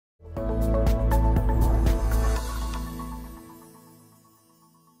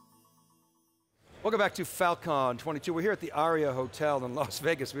Welcome back to Fal.Con 22. We're here at the ARIA Hotel in Las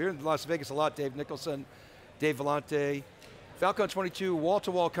Vegas. We're here in Las Vegas a lot. Dave Nicholson, Dave Vellante. Fal.Con 22,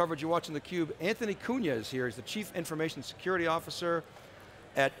 wall-to-wall coverage. You're watching theCUBE. Anthony Cunha is here. He's the Chief Information Security Officer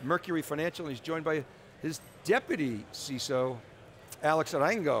at Mercury Financial, and he's joined by his Deputy CISO, Alex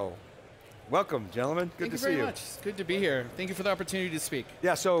Arango. Welcome, gentlemen. Good to see you. Thank you very much. It's good to be here. Thank you for the opportunity to speak.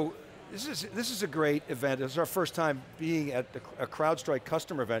 Yeah, so this is a great event. This is our first time being at a CrowdStrike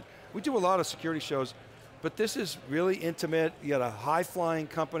customer event. We do a lot of security shows, but this is really intimate. You got a high-flying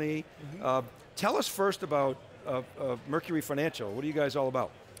company. Tell us first about Mercury Financial. What are you guys all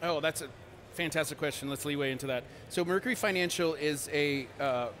about? Oh, that's a fantastic question. Let's leeway into that. So Mercury Financial is a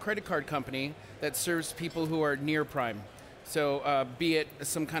credit card company that serves people who are near prime. So be it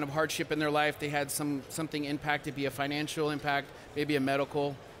some kind of hardship in their life, they had something impacted, be a financial impact, maybe a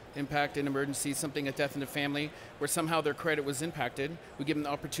medical impact, an emergency, something, a death in the family, where somehow their credit was impacted. We give them the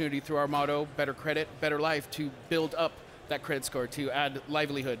opportunity through our motto, better credit, better life, to build up that credit score, to add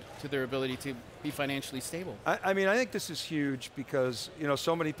livelihood to their ability to be financially stable. I mean, I think this is huge because, you know,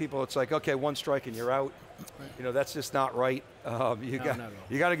 so many people, it's like, okay, one strike and you're out. Right. You know, that's just not right. You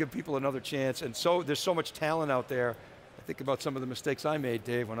got to give people another chance, and so there's so much talent out there. I think about some of the mistakes I made,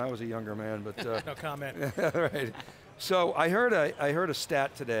 Dave, when I was a younger man, but no comment. Right. So I heard a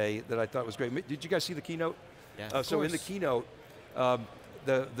stat today that I thought was great. Did you guys see the keynote? Yeah. So in the keynote,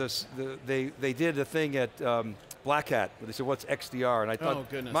 they did a thing at Black Hat where they said, "What's XDR?" And I thought, oh,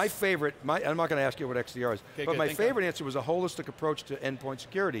 goodness. my favorite. I'm not going to ask you what XDR is, okay, but good, my favorite answer was a holistic approach to endpoint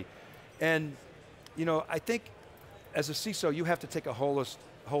security. And you know, I think as a CISO, you have to take a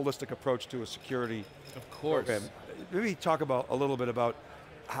holistic approach to a security program. Maybe talk about a little bit about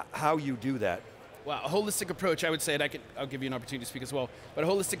how you do that. Well, a holistic approach, I would say, and I'll give you an opportunity to speak as well, but a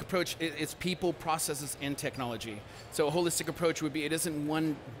holistic approach is people, processes, and technology. So a holistic approach would be, it isn't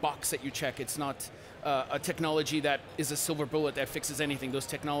one box that you check. It's not a technology that is a silver bullet that fixes anything. Those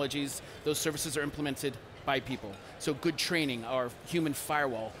technologies, those services are implemented by people. So good training, our human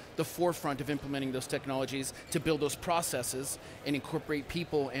firewall, the forefront of implementing those technologies to build those processes and incorporate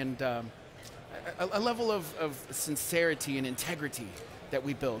people, and a level of sincerity and integrity that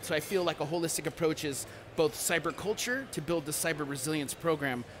we build. So I feel like a holistic approach is both cyber culture to build the cyber resilience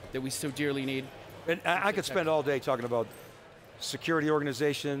program that we so dearly need. And I could spend all day talking about security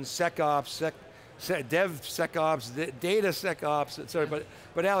organizations, SecOps, DevSecOps, data SecOps, et cetera.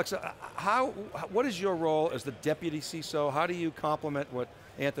 But Alex, what is your role as the Deputy CISO? How do you complement what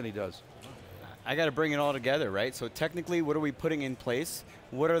Anthony does? I got to bring it all together, right? So technically, what are we putting in place?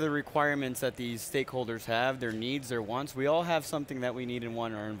 What are the requirements that these stakeholders have, their needs, their wants? We all have something that we need and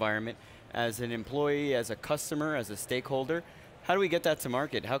want in our environment. As an employee, as a customer, as a stakeholder, how do we get that to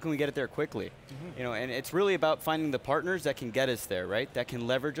market? How can we get it there quickly? You know, and it's really about finding the partners that can get us there, right? That can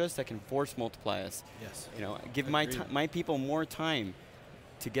leverage us, that can force multiply us. Yes. You know, give my people more time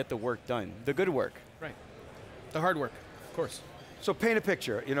to get the work done, the good work. Right. The hard work, of course. So paint a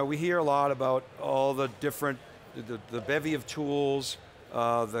picture. You know, we hear a lot about all the different, the bevy of tools,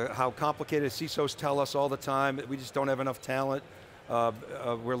 how complicated CISOs tell us all the time that we just don't have enough talent.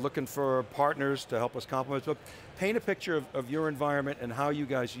 We're looking for partners to help us complement. So paint a picture of your environment and how you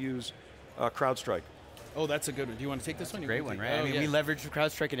guys use CrowdStrike. Oh, that's a good one. Do you want to take this one? Great one, right? I mean, we leverage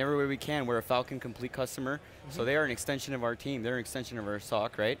CrowdStrike in every way we can. We're a Falcon Complete customer, so they are an extension of our team. They're an extension of our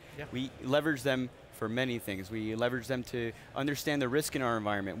SOC, right? Yeah. We leverage them for many things. We leverage them to understand the risk in our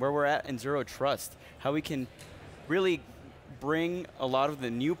environment, where we're at in Zero Trust, how we can really bring a lot of the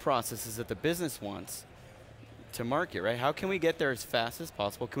new processes that the business wants to market, right? How can we get there as fast as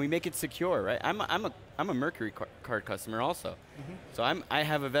possible? Can we make it secure, right? I'm a Mercury card customer also, so I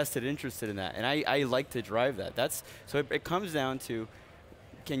have a vested interest in that, and I like to drive that. So it comes down to,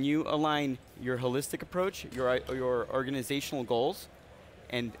 can you align your holistic approach, your organizational goals,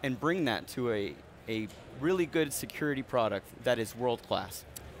 and bring that to a really good security product that is world-class.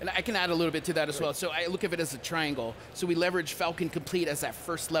 And I can add a little bit to that as well. So I look at it as a triangle. So we leverage Falcon Complete as that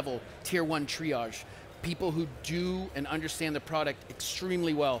first level, tier 1 triage. People who do and understand the product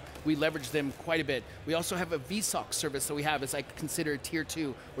extremely well, we leverage them quite a bit. We also have a VSOC service that we have as I consider tier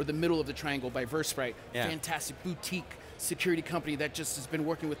 2, or the middle of the triangle by Versprite. Yeah. Fantastic boutique security company that just has been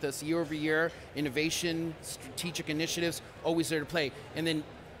working with us year over year, innovation, strategic initiatives, always there to play. And then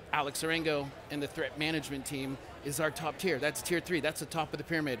Alex Arango and the threat management team is our top tier. That's tier 3, that's the top of the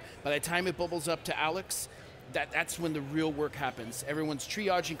pyramid. By the time it bubbles up to Alex, that's when the real work happens. Everyone's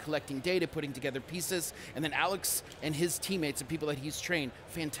triaging, collecting data, putting together pieces, and then Alex and his teammates and people that he's trained,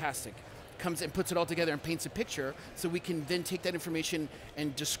 fantastic, comes and puts it all together and paints a picture, so we can then take that information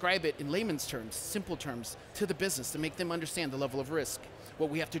and describe it in layman's terms, simple terms, to the business to make them understand the level of risk, what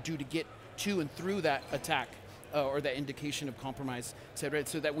we have to do to get to and through that attack or that indication of compromise, right,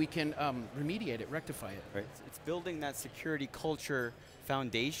 so that we can remediate it, rectify it. Right. It's building that security culture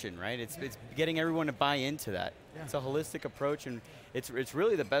foundation, right? It's getting everyone to buy into that. Yeah. It's a holistic approach, and it's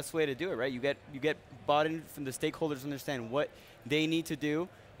really the best way to do it, right? You get bought in from the stakeholders, understand what they need to do,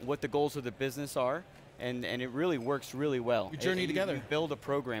 what the goals of the business are, and it really works really well. You journey together. You build a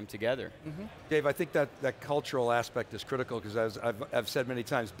program together. Mm-hmm. Dave, I think that cultural aspect is critical, because as I've said many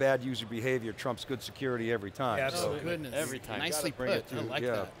times, bad user behavior trumps good security every time. Yeah, absolutely. Oh, goodness. Every time. Nicely put. I like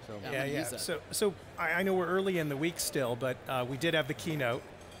that. So. Yeah. So I know we're early in the week still, but we did have the keynote.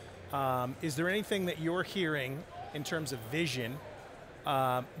 Is there anything that you're hearing in terms of vision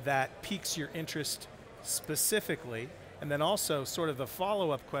that piques your interest specifically? And then also, sort of the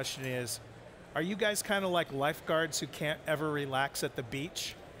follow-up question is, are you guys kind of like lifeguards who can't ever relax at the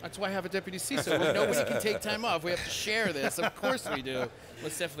beach? That's why I have a deputy CISO. Nobody can take time off. We have to share this. Of course we do.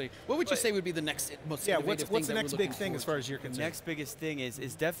 Most definitely. What would you say would be the next most innovative thing? What's the next big thing as far as you're concerned? The next biggest thing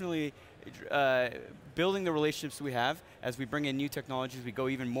is definitely building the relationships we have as we bring in new technologies. We go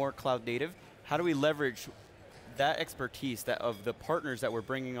even more cloud native. How do we leverage that expertise of the partners that we're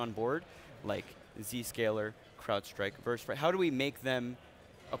bringing on board, like Zscaler, CrowdStrike, Burst? How do we make them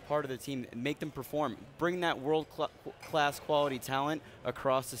a part of the team, make them perform, bring that world-class quality talent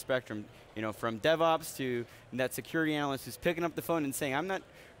across the spectrum, from DevOps to that security analyst who's picking up the phone and saying, I'm not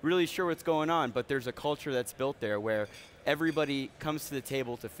really sure what's going on, but there's a culture that's built there where everybody comes to the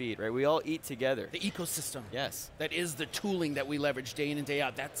table to feed, right? We all eat together. The ecosystem. Yes. That is the tooling that we leverage day in and day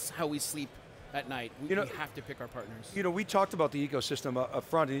out. That's how we sleep at night. We have to pick our partners. We talked about the ecosystem up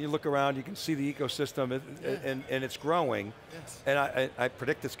front, and you look around, you can see the ecosystem, and it's growing. Yes. And I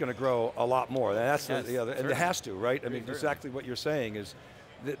predict it's going to grow a lot more. And that's the other, and it has to, right? I mean, exactly what you're saying is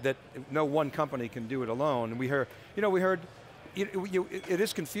that no one company can do it alone. And we heard, it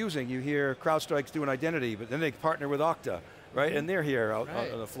is confusing. You hear CrowdStrike's doing identity, but then they partner with Okta, right? And they're here out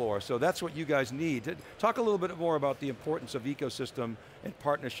on the floor. So that's what you guys need. Talk a little bit more about the importance of ecosystem and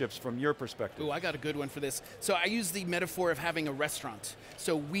partnerships from your perspective. Oh, I got a good one for this. So I use the metaphor of having a restaurant.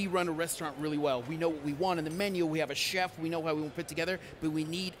 So we run a restaurant really well. We know what we want in the menu. We have a chef. We know how we want to put together, but we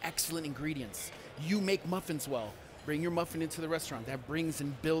need excellent ingredients. You make muffins well. Bring your muffin into the restaurant. That brings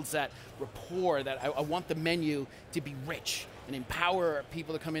and builds that rapport that I want the menu to be rich and empower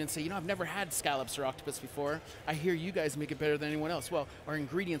people to come in and say, I've never had scallops or octopus before. I hear you guys make it better than anyone else. Well, our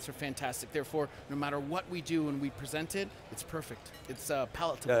ingredients are fantastic. Therefore, no matter what we do when we present it, it's perfect. It's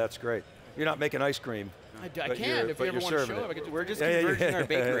palatable. Yeah, that's great. You're not making ice cream. I can if you ever want to show up. We're just converging our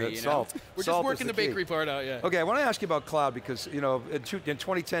bakery. Salt. We're just working the bakery part out, Okay, I want to ask you about cloud, because in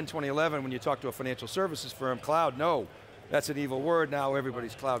 2010, 2011, when you talk to a financial services firm, cloud, no, that's an evil word. Now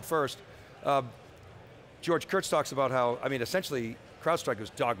everybody's cloud first. George Kurtz talks about how, essentially, CrowdStrike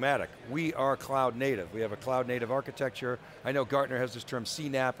is dogmatic. We are cloud native. We have a cloud native architecture. I know Gartner has this term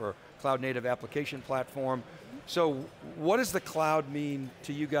CNAP, or cloud native application platform. So what does the cloud mean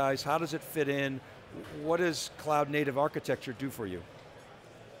to you guys? How does it fit in? What does cloud native architecture do for you?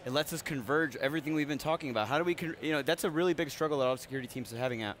 It lets us converge everything we've been talking about. How do we, that's a really big struggle that all security teams are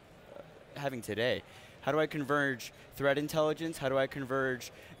having today. How do I converge threat intelligence? How do I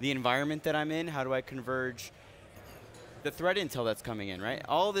converge the environment that I'm in? How do I converge the threat intel that's coming in, right?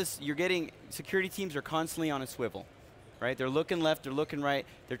 All this, security teams are constantly on a swivel, right? They're looking left, they're looking right,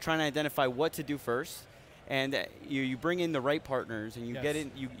 they're trying to identify what to do first, and you bring in the right partners, and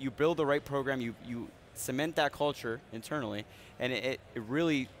you build the right program, you cement that culture internally, and it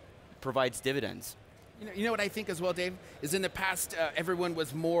really provides dividends. You know what I think as well, Dave, is in the past, everyone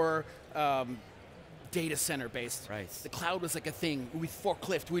was more data center based. Right. The cloud was like a thing. We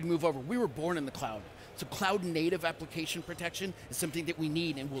forklift, we'd move over. We were born in the cloud. So cloud native application protection is something that we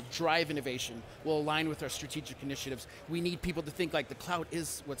need and will drive innovation, will align with our strategic initiatives. We need people to think like the cloud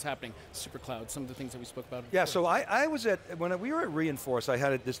is what's happening. Super cloud, some of the things that we spoke about. Yeah, so I was when we were at Reinforce, I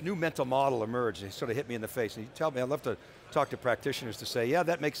had this new mental model emerge, and it sort of hit me in the face. And you tell me, I'd love to talk to practitioners to say, yeah,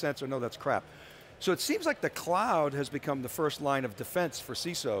 that makes sense, or no, that's crap. So it seems like the cloud has become the first line of defense for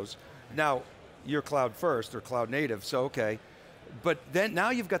CISOs. Now, you're cloud first, or cloud native, so okay. But then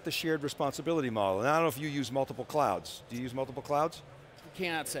now you've got the shared responsibility model. And I don't know if you use multiple clouds. Do you use multiple clouds?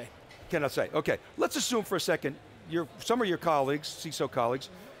 Cannot say. Cannot say, okay. Let's assume for a second, some of your colleagues, CISO colleagues,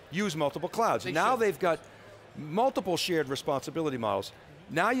 use multiple clouds. Now they've got multiple shared responsibility models.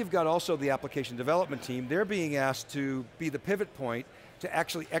 Now you've got also the application development team. They're being asked to be the pivot point to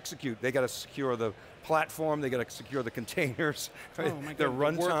actually execute. They got to secure the platform, they got to secure the containers, their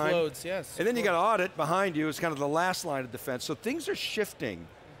runtime. Workloads, yes. And then you got audit behind you as kind of the last line of defense. So things are shifting.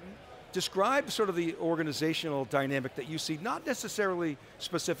 Describe sort of the organizational dynamic that you see, not necessarily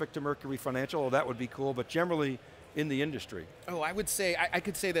specific to Mercury Financial, although that would be cool, but generally in the industry. Oh, I would say, I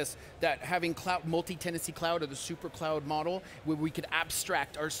could say this, that having cloud, multi-tenancy cloud or the super cloud model, where we could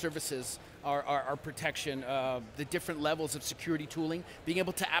abstract our services, our protection, the different levels of security tooling, being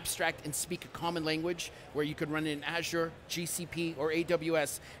able to abstract and speak a common language where you could run it in Azure, GCP, or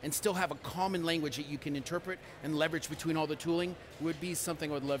AWS and still have a common language that you can interpret and leverage between all the tooling would be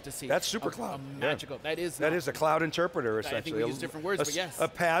something I would love to see. That's super cloud. Magical, yeah. That is a cloud interpreter, essentially. I think we use different words, but yes. A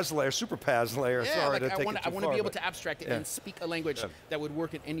PaaS layer, super PaaS layer, yeah, sorry like to take it too I want to far, be able to abstract it and speak a language that would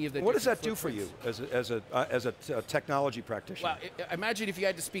work in any of the What does that different do for you footprints. as a technology practitioner? Well, imagine if you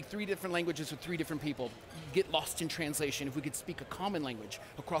had to speak 3 different languages with 3 different people. You get lost in translation. If we could speak a common language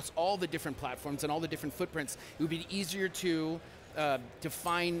across all the different platforms and all the different footprints, it would be easier to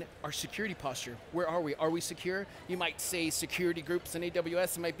define our security posture. Where are we? Are we secure? You might say security groups in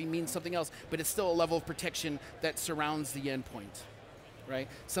AWS, it might mean something else, but it's still a level of protection that surrounds the endpoint, right?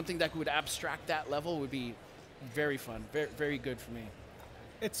 Something that would abstract that level would be very fun, very, very good for me.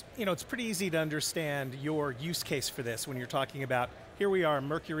 It's, it's pretty easy to understand your use case for this when you're talking about, here we are,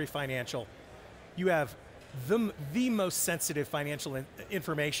 Mercury Financial. You have the most sensitive financial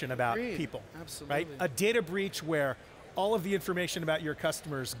information about people. Absolutely. Right? A data breach where all of the information about your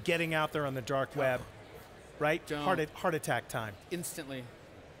customers getting out there on the dark web, right? Heart attack time. Instantly.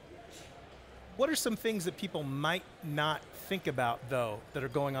 What are some things that people might not think about, though, that are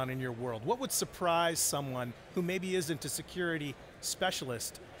going on in your world? What would surprise someone who maybe isn't a security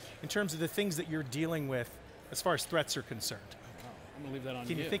specialist in terms of the things that you're dealing with as far as threats are concerned? I'm going to leave that on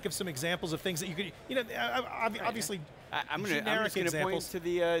Can you think of some examples of things that you could, obviously, I'm just going to point to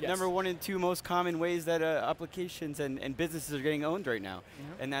the number 1 and 2 most common ways that applications and businesses are getting owned right now.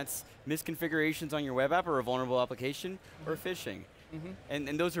 And that's misconfigurations on your web app or a vulnerable application or phishing. And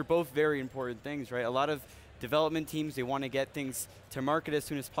those are both very important things, right? A lot of development teams, they want to get things to market as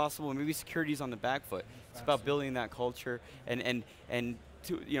soon as possible, and maybe security's on the back foot. It's about building that culture, and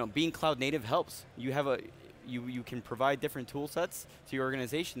to, being cloud native helps. You have you can provide different tool sets to your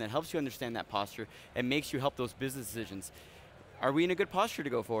organization that helps you understand that posture and makes you help those business decisions. Are we in a good posture to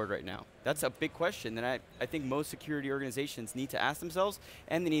go forward right now? That's a big question that I think most security organizations need to ask themselves,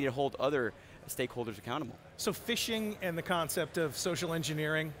 and they need to hold other stakeholders accountable. So phishing and the concept of social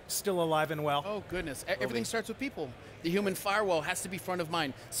engineering, still alive and well? Oh goodness, everything starts with people. The human firewall has to be front of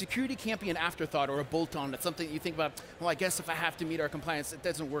mind. Security can't be an afterthought or a bolt-on. That's something that you think about, well, I guess if I have to meet our compliance, it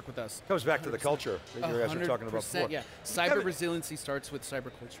doesn't work with us. Comes back to the culture that you guys were talking about before. Yeah, cyber resiliency starts with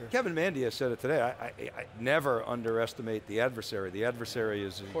cyber culture. Kevin Mandia said it today, I never underestimate the adversary. The adversary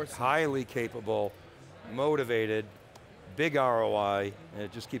is highly capable, motivated, big ROI, and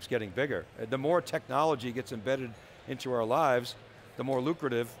it just keeps getting bigger. The more technology gets embedded into our lives, the more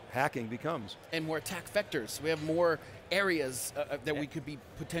lucrative hacking becomes. And more attack vectors. We have more areas that we could be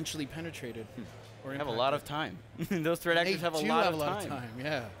potentially penetrated. Or have a lot of time. Those threat actors have a lot of time.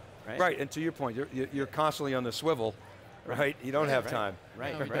 Yeah. Right, and to your point, you're constantly on the swivel, right? You don't have time.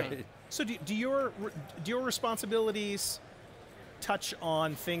 Right. So do your responsibilities touch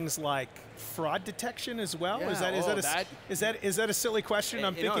on things like fraud detection as well? Yeah, is that a silly question?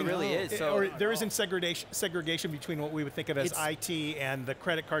 I'm thinking it really is. Or there isn't segregation between what we would think of as IT and the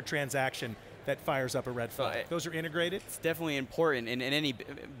credit card transaction that fires up a red flag. Those are integrated? It's definitely important in any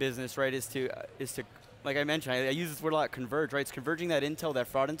business, right, is to like I mentioned, I use this word a lot, converge, right? It's converging that intel, that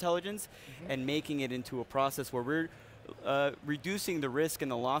fraud intelligence, and making it into a process where we're reducing the risk and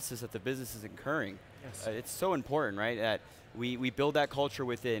the losses that the business is incurring. Yes. It's so important, right, that we build that culture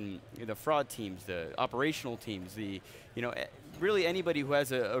within the fraud teams, the operational teams, really anybody who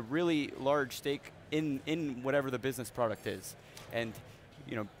has a really large stake in whatever the business product is. And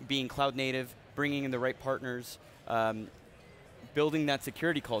being cloud native, bringing in the right partners, building that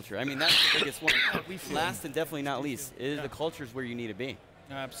security culture. I mean, that's the biggest one. Last and definitely not least, the culture is where you need to be.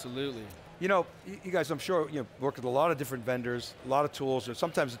 Absolutely. You guys, I'm sure work with a lot of different vendors, a lot of tools, and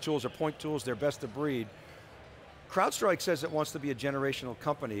sometimes the tools are point tools, they're best of breed. CrowdStrike says it wants to be a generational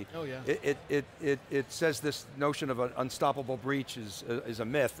company. Oh yeah. It says this notion of an unstoppable breach is a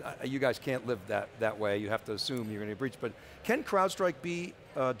myth. You guys can't live that way. You have to assume you're going to breach. But can CrowdStrike be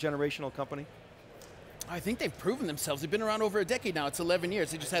a generational company? I think they've proven themselves. They've been around over a decade now. It's 11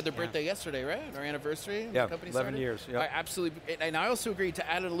 years. They just had their birthday yesterday, right? Our anniversary. Yeah, the company 11 started. years. Yeah. Absolutely. And I also agree to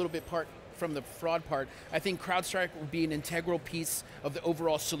add in a little bit part from the fraud part, I think CrowdStrike will be an integral piece of the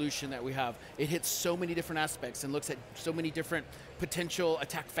overall solution that we have. It hits so many different aspects and looks at so many different potential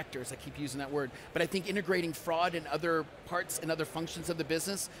attack vectors. I keep using that word. But I think integrating fraud in other parts and other functions of the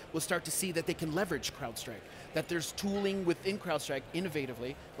business, we'll start to see that they can leverage CrowdStrike. That there's tooling within CrowdStrike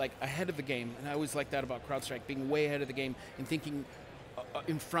innovatively, like ahead of the game. And I always like that about CrowdStrike, being way ahead of the game and thinking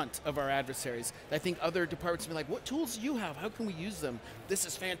in front of our adversaries. I think other departments will be like, what tools do you have? How can we use them? This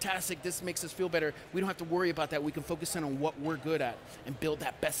is fantastic, this makes us feel better. We don't have to worry about that. We can focus in on what we're good at and build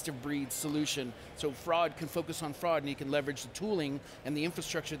that best of breed solution. So fraud can focus on fraud and you can leverage the tooling and the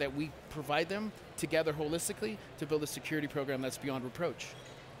infrastructure that we provide them together holistically to build a security program that's beyond reproach.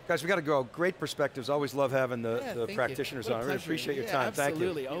 Guys, we got to go. Great perspectives. Always love having the practitioners on. I really appreciate your time. Thank you.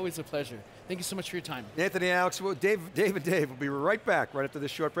 Absolutely, always a pleasure. Thank you so much for your time. Anthony, Alex, Dave and Dave will be right back right after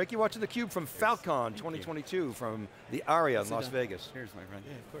this short break. You're watching theCUBE from Fal.Con 2022 from the ARIA in Las Vegas. Here's my friend.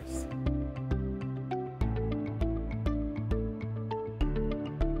 Yeah, of course.